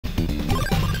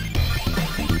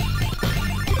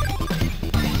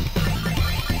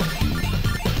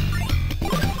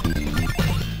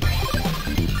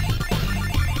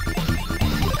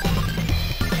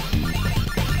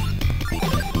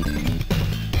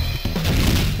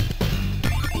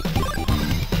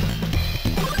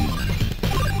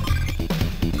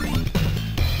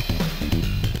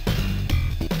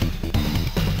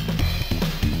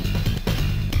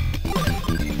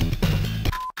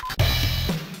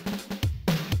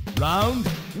Round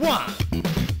 1.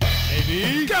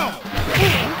 Ready, go!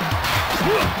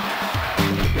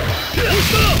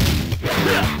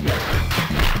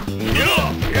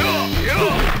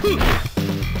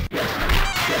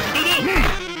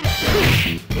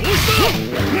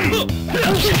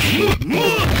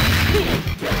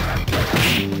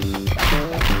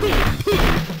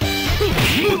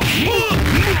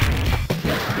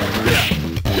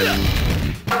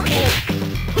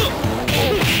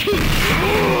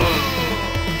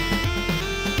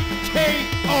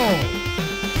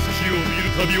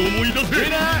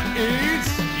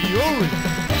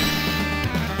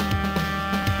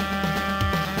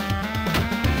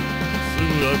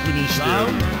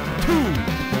 Round 2.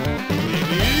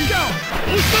 Ready, go!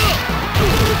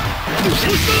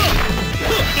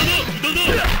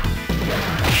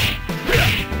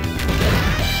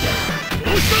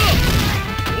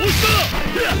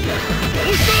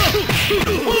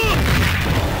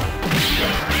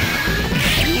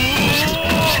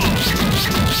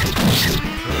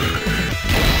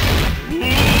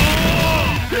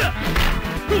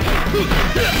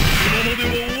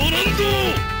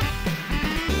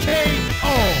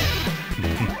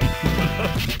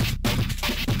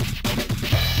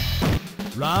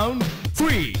 Round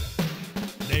 3.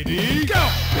 Ready, go!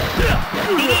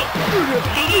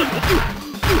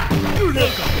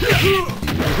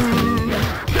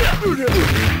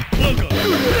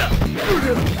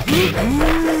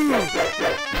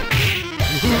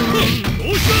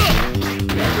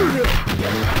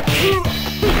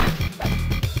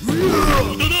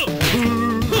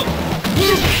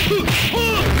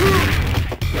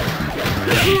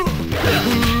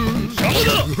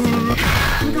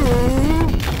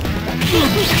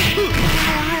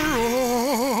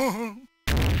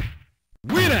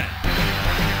 Winner!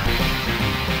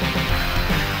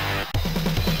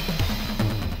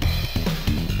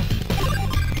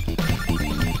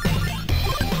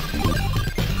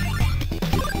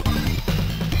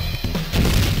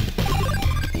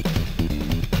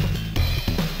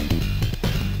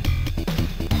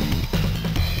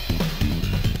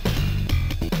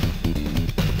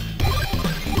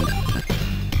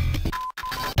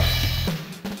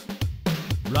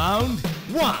 Round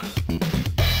 1.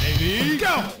 Ready,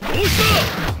 go!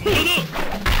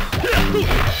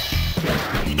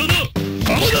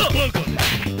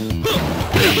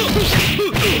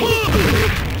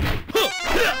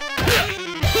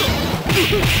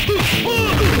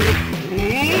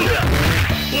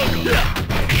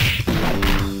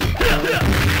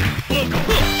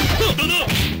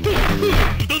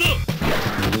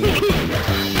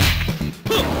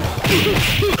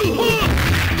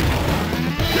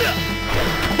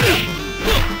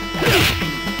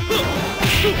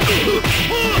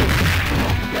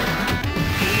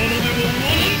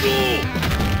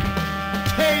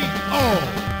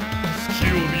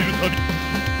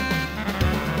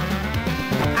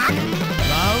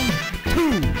 Round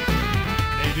 2.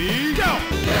 Ready, go!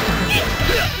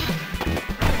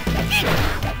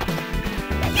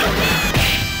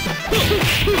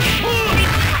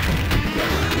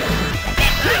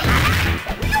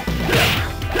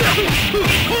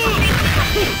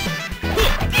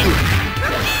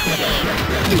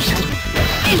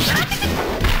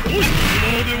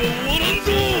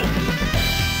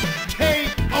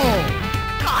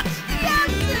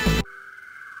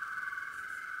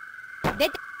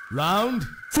 Round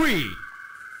 3.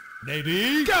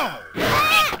 Ready, go!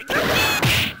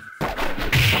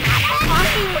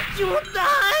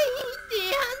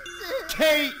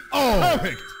 KO!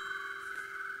 Perfect!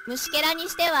 虫けらに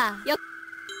してはよく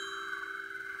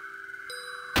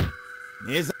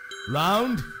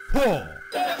Round 4.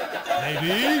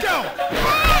 Ready, go!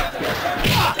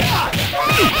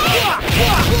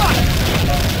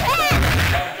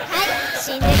 はい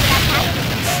死んでください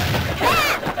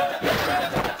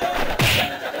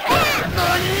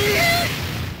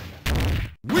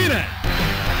Winner!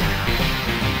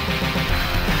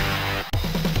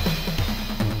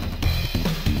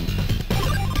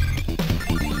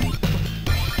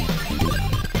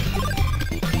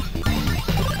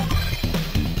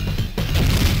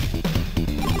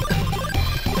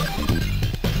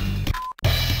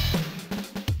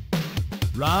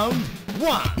 Round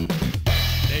 1.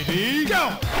 Ready,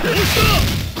 go!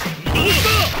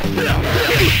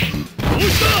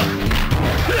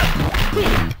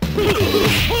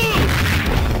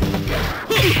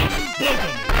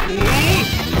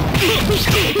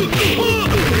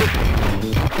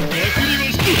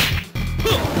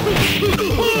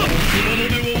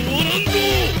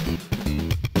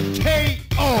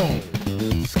 KO!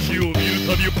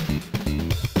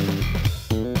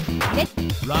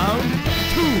 Round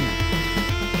 2.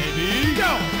 Ready,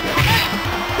 go!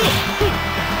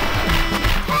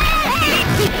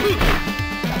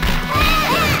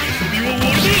 遊びは終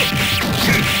わりだ。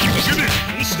駆けで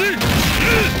押して。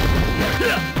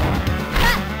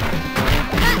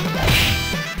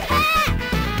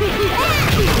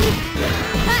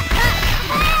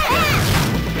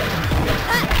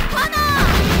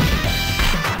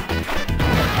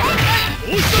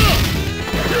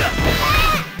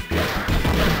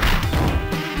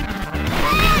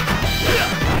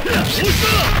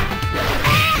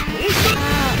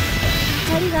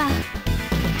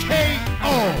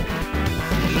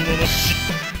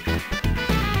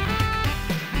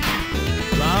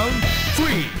Round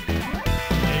 3.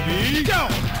 Ready, go!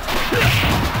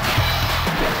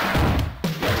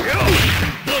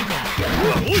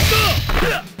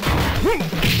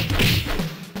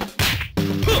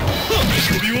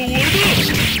 遊びは終わりだ。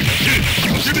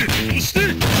駆けで押して。遊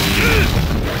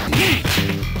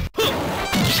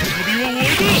びは終わ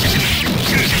りだ。駆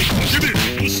けで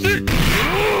押して。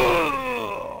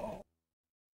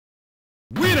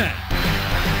Winner!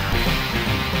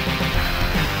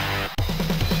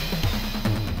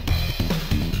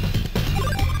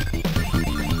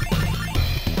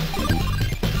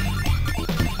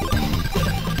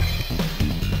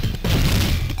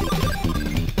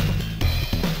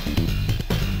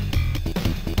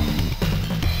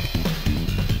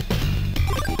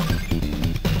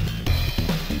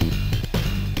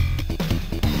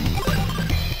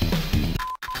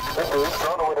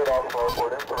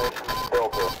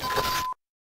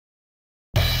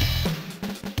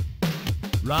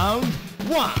 Round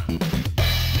 1.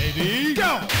 Ready,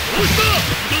 go!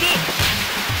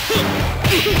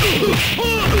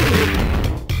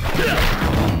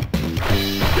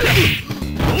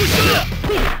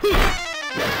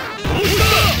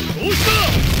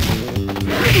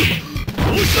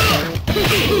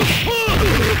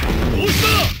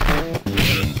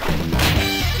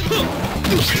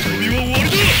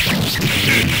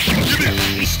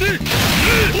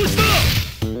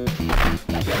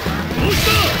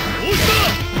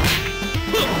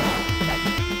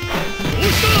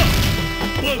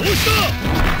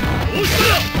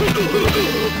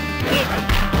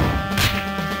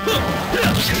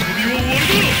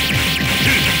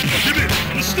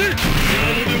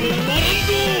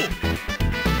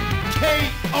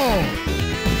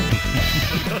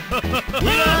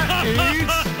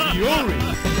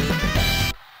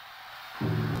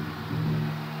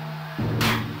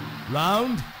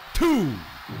 Round 2.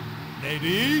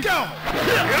 Ready, go!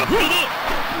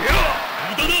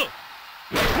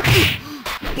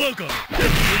 バカ、この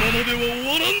ままでは終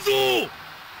わらんぞ。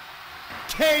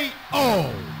 KO!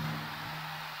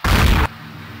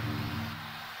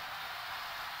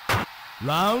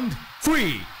 Round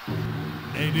 3.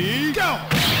 Ready, go!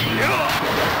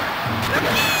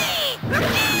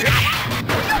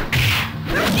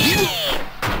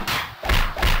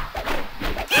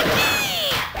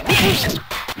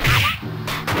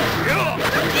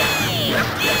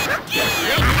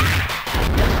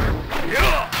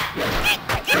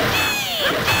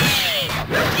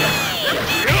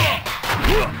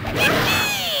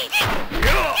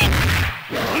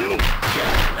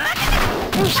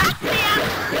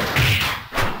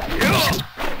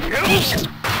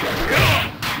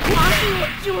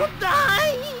 ちょうだい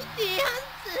ってや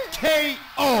つ。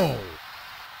 KO!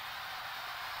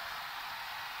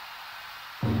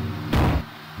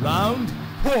 Round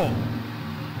 4.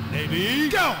 Ready,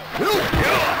 go!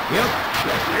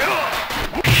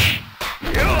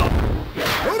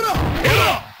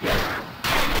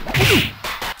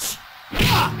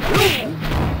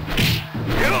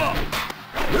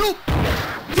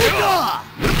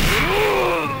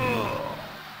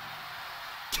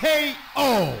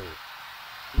 KO!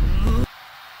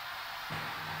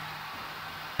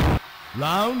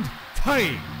 Round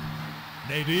 5.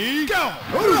 Ready, go!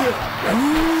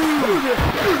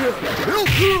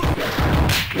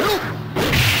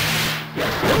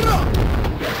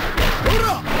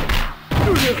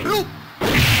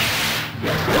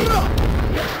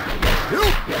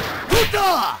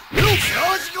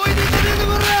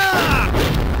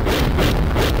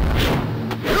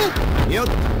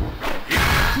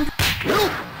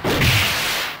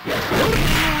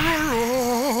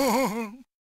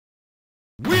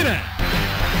 Winner!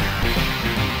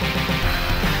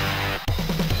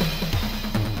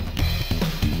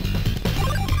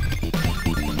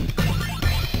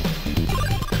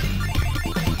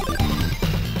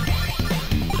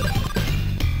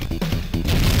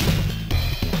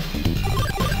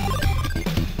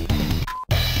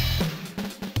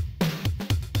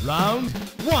 Round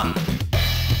 1.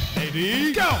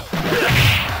 Lady, go!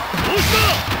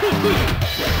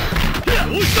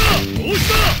 押した押し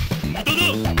た無駄だ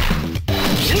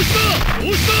押した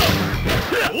無駄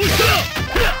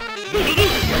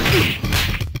だ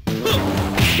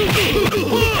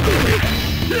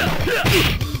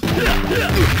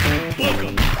バカ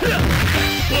押し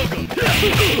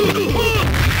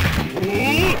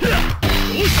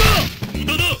た無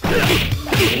駄だ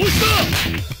押した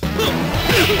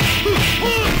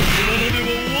今のでは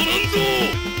終わらんぞ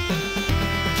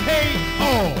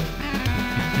KO!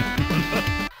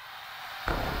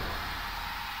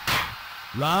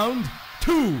 Round 2.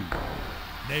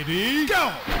 Lady, go!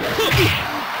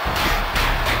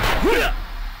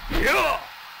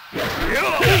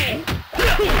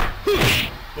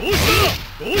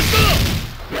 どうした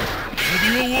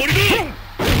旅は終わりだ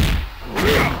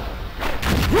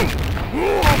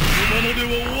今のでは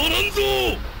終わらんぞ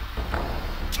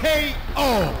KO!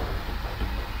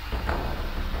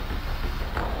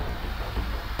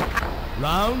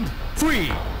 Round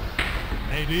 3.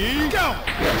 Lady, go!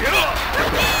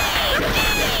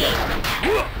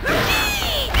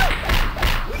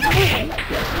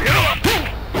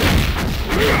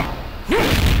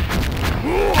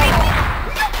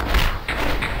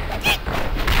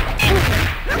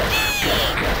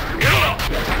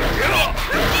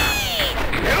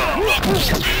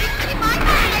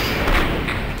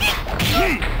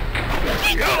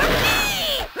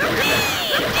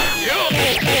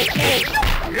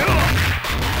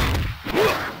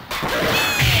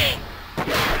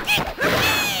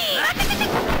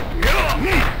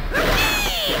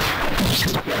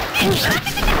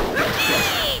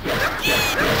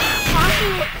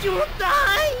 ちょうだ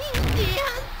いってや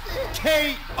つ。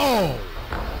 KO!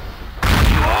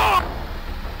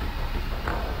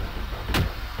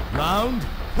 Round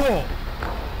 4.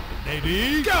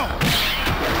 Lady, go!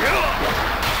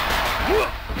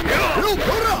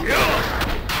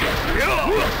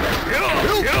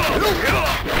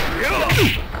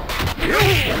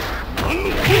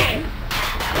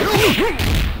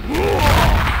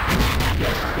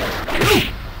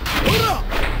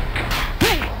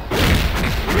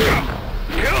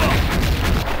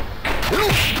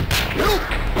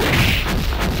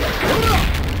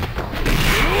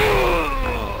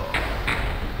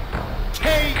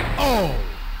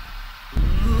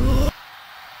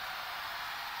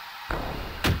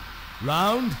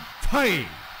 ！Round 5.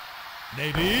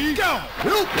 Lady, go!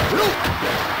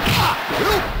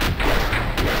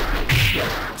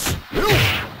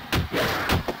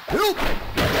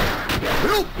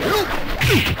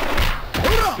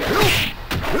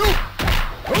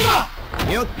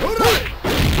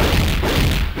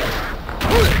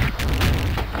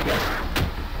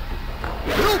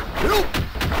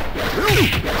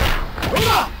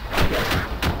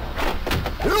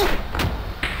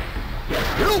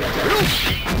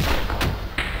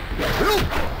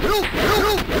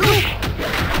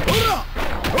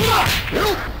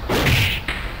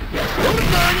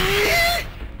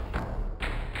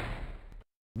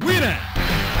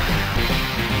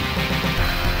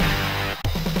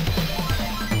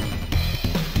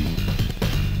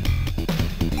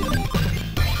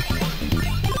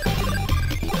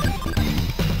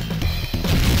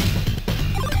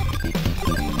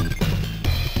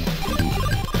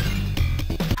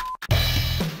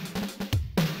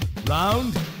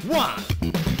 ！Round 1.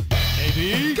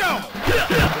 Lady, go!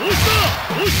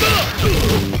 押した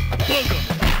バカ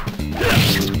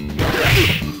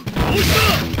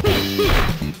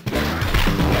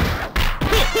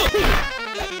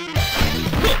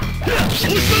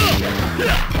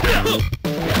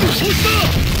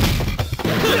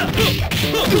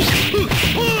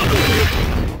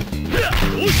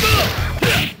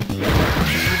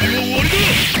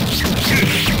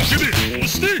押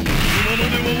して今の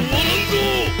では終わらんぞ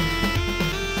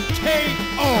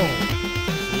KO!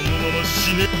 そのまま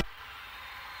死ね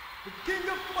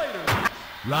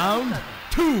Round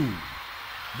 2.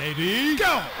 Lady, go!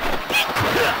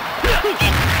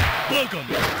 バカめ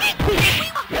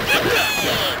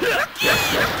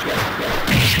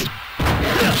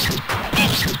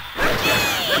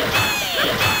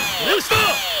押した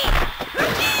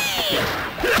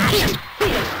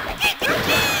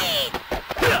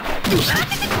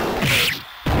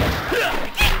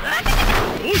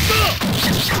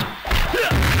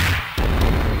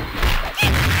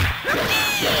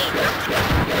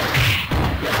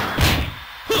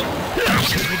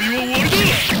旅は終わりだ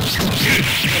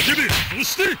叫べそ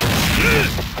して押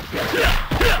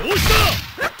した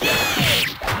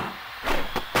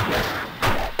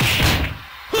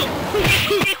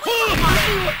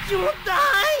ちょうだ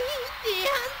い。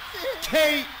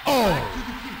KO.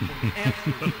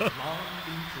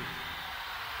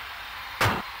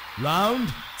 Round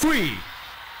 3.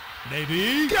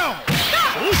 Lady, go!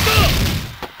 どうした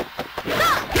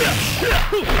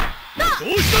ど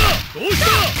うしたどうした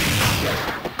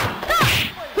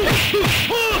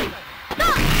こ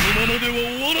のままでは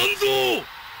終わらんぞ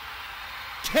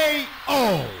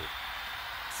KO.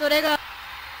 それが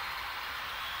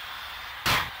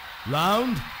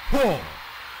Round 4.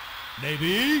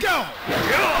 Lady, go!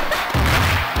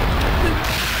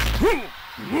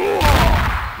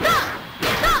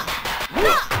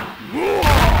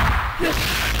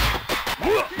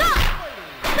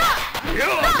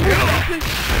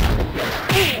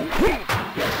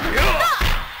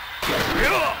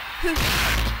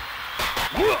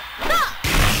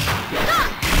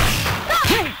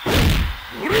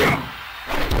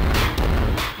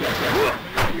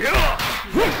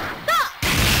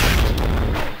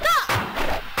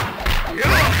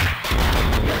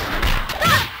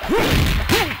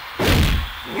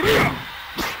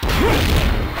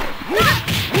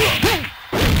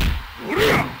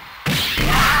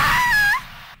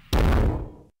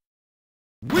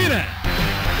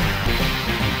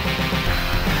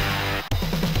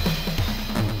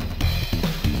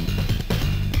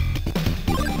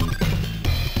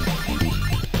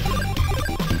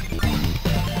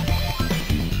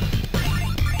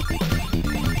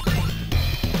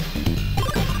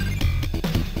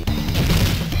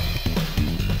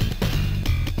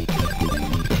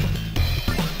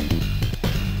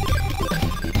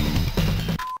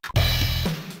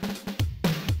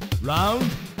 Round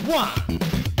 1.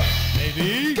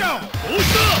 Lady, go! どう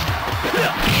したど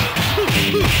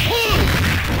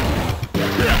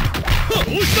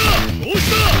うしたどうし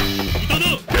た歌だ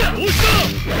どうした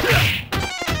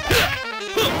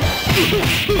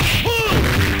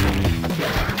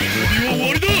旅は終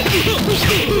わりだバカどう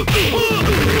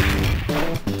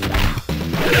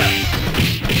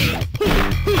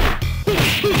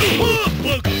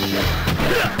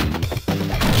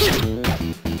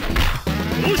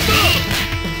した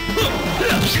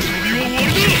旅は終わ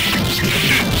りだ叫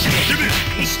べ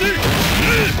押してど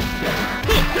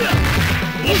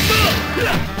うした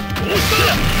どうした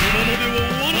今までは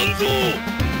終わらんぞ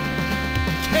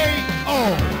KO.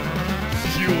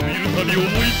 死を見るたび思い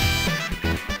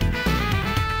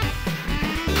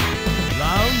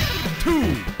Round 2.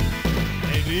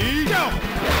 Lady, go!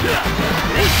 ど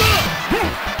うした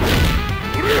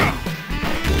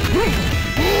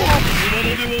今ま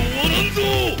では終わらんぞ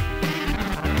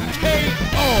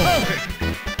KO.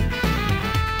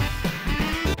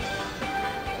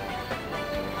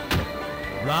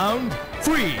 Round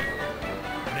 3.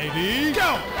 Lady, go!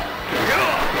 KO.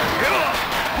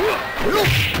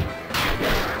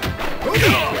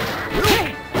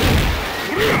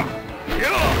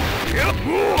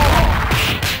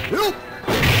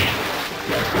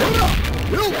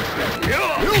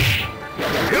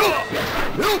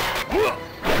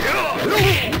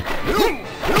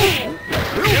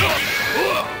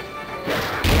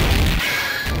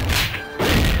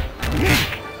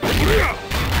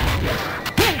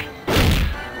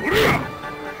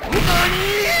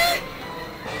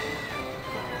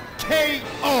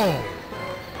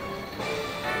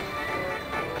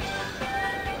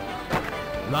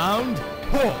 Round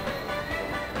 4.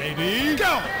 Lady,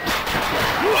 go!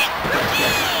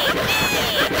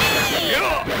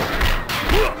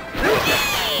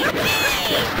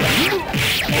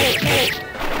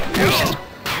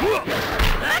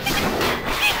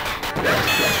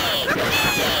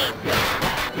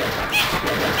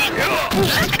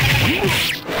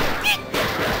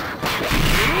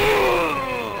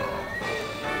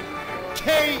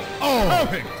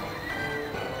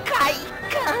 快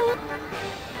感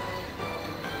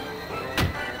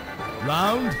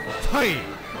Round 5.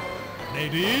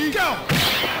 Lady, go! 「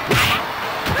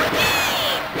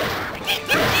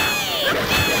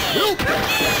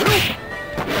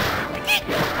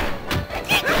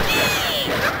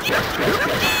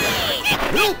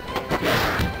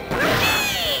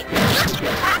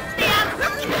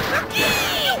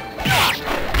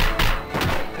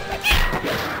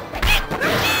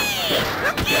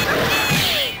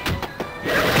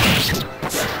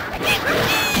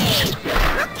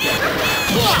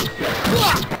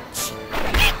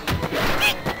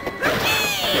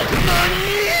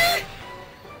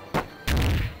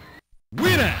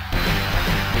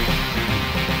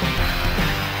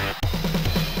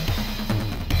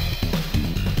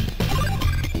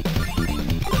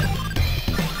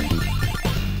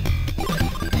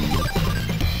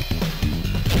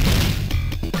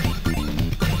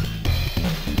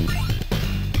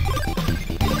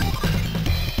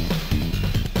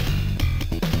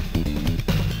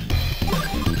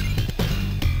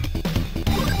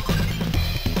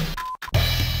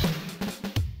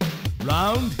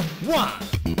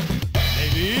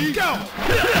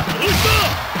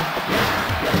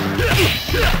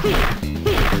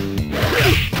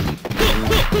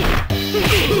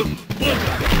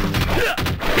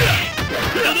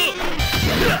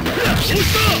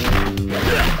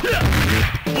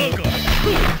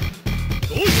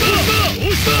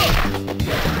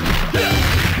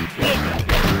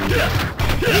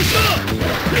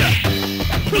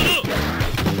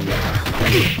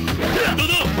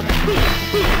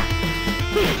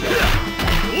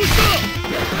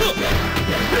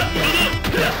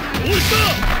どうした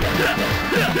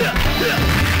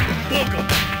バカ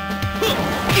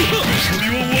遊び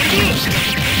は終わりだ。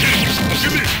叫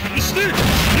べ押してこ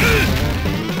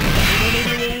のまま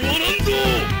では終わらんぞ。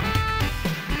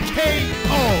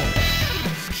 KO!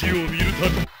 隙を見るた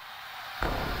め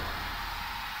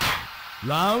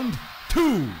Round 2.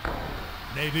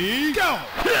 Lady, go!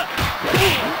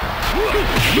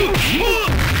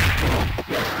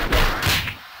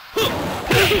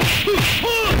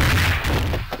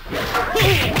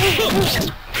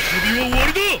 遊びは終わ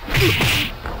りだ。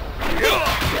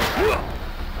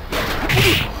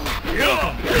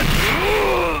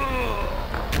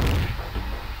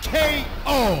KO!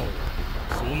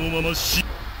 そのままし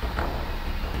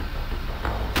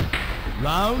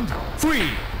Round 3.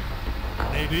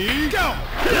 Lady, go!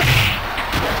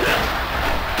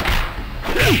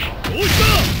 どうした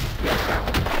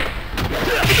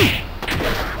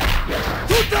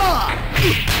取った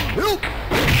よっ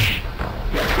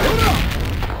ほら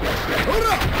ほら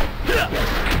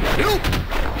よっ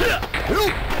よっ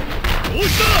どうし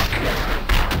た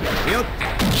よっ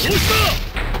どうした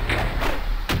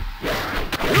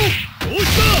よっどうし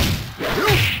たよ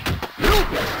っよっ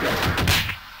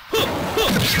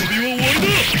遊びは終わりだ。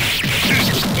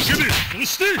叫べそ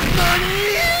して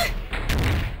何